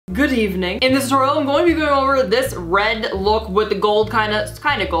Good evening. In this tutorial, I'm going to be going over this red look with the gold kind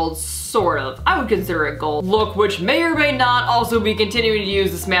of gold, sort of. I would consider it gold look, which may or may not also be continuing to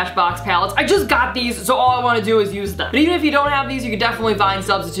use the Smashbox palettes. I just got these, so all I want to do is use them. But even if you don't have these, you can definitely find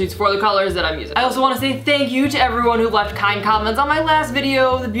substitutes for the colors that I'm using. I also want to say thank you to everyone who left kind comments on my last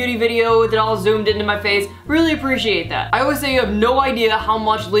video, the beauty video with it all zoomed into my face. Really appreciate that. I always say you have no idea how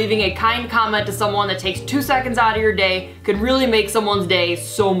much leaving a kind comment to someone that takes 2 seconds out of your day could really make someone's day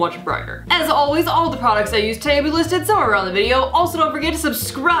so much brighter. As always, all the products I use today will be listed somewhere around the video. Also, don't forget to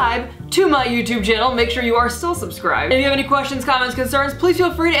subscribe to my YouTube channel. Make sure you are still subscribed. If you have any questions, comments, concerns, please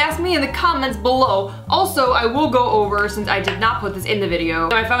feel free to ask me in the comments below. Also, I will go over, since I did not put this in the video,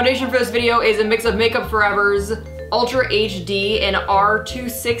 my foundation for this video is a mix of Makeup Forever's Ultra HD in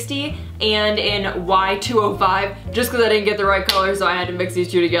R260 and in Y205, just because I didn't get the right color, so I had to mix these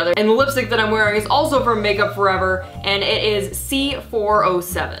two together. And the lipstick that I'm wearing is also from Makeup Forever, and it is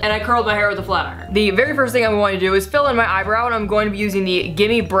C407. And I curled my hair with a flat iron. The very first thing I'm going to do is fill in my eyebrow, and I'm going to be using the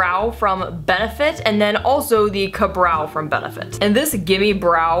Gimme Brow from Benefit, and then also the Kabrow from Benefit. And this Gimme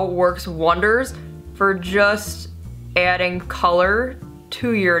Brow works wonders for just adding color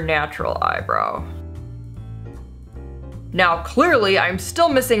to your natural eyebrow. Now, clearly, I'm still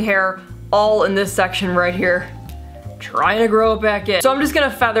missing hair all in this section right here. Trying to grow it back in. So I'm just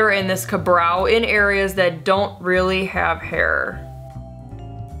gonna feather in this Kabrow in areas that don't really have hair.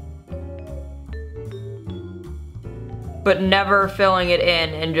 But never filling it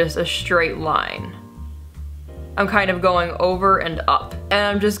in just a straight line. I'm kind of going over and up. And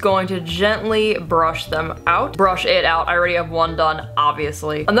I'm just going to gently brush them out. Brush it out. I already have one done,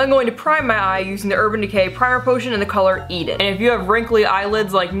 obviously. I'm then going to prime my eye using the Urban Decay Primer Potion in the color Eat It. And if you have wrinkly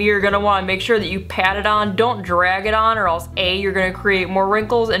eyelids like me, you're gonna wanna make sure that you pat it on, don't drag it on, or else A, you're gonna create more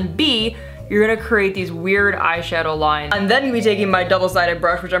wrinkles, and B, you're gonna create these weird eyeshadow lines. I'm then gonna be taking my double-sided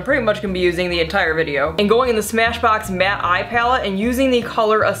brush, which I'm pretty much gonna be using the entire video, and going in the Smashbox Matte Eye Palette and using the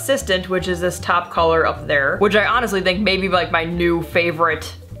color Assistant, which is this top color up there, which I honestly think may be like my new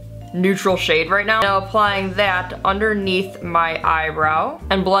favorite neutral shade right now. Now applying that underneath my eyebrow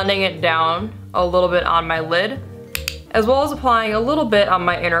and blending it down a little bit on my lid, as well as applying a little bit on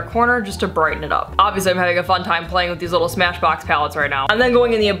my inner corner just to brighten it up. Obviously, I'm having a fun time playing with these little Smashbox palettes right now. I'm then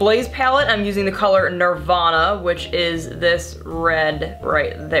going in the Ablaze palette. I'm using the color Nirvana, which is this red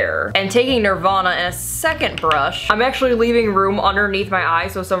right there. And taking Nirvana in a second brush, I'm actually leaving room underneath my eye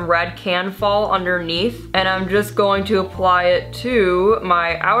so some red can fall underneath. And I'm just going to apply it to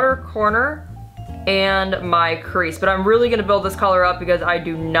my outer corner and my crease. But I'm really gonna build this color up because I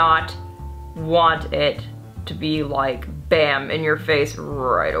do not want it to be like bam in your face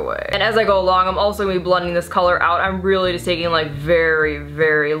right away. And as I go along, I'm also gonna be blending this color out. I'm really just taking like very,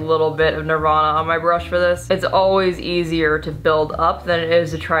 very little bit of Nirvana on my brush for this. It's always easier to build up than it is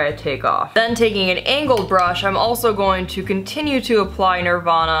to try to take off. Then taking an angled brush, I'm also going to continue to apply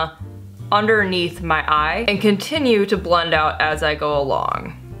Nirvana underneath my eye and continue to blend out as I go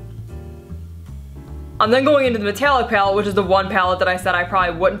along. I'm then going into the metallic palette, which is the one palette that I said I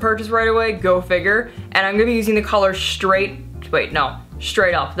probably wouldn't purchase right away, go figure. And I'm gonna be using the color straight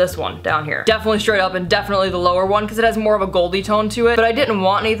up, this one down here. Definitely straight up and definitely the lower one because it has more of a goldy tone to it. But I didn't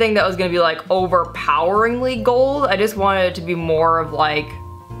want anything that was gonna be like overpoweringly gold. I just wanted it to be more of like,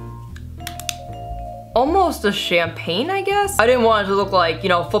 almost a champagne, I guess? I didn't want it to look like, you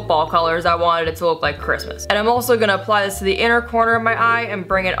know, football colors. I wanted it to look like Christmas. And I'm also gonna apply this to the inner corner of my eye and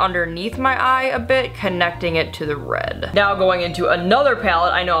bring it underneath my eye a bit, connecting it to the red. Now going into another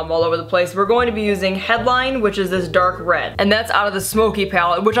palette, I know I'm all over the place, we're going to be using Headline, which is this dark red. And that's out of the Smoky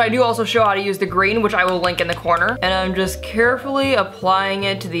palette, which I do also show how to use the green, which I will link in the corner. And I'm just carefully applying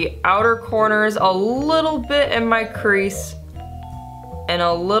it to the outer corners, a little bit in my crease, and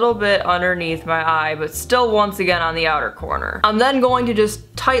a little bit underneath my eye, but still once again on the outer corner. I'm then going to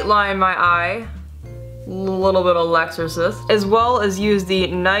just tight line my eye, a little bit of L'Exorcist, as well as use the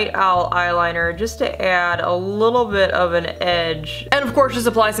Night Owl eyeliner just to add a little bit of an edge. And of course, just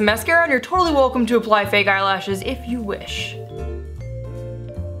apply some mascara, and you're totally welcome to apply fake eyelashes if you wish.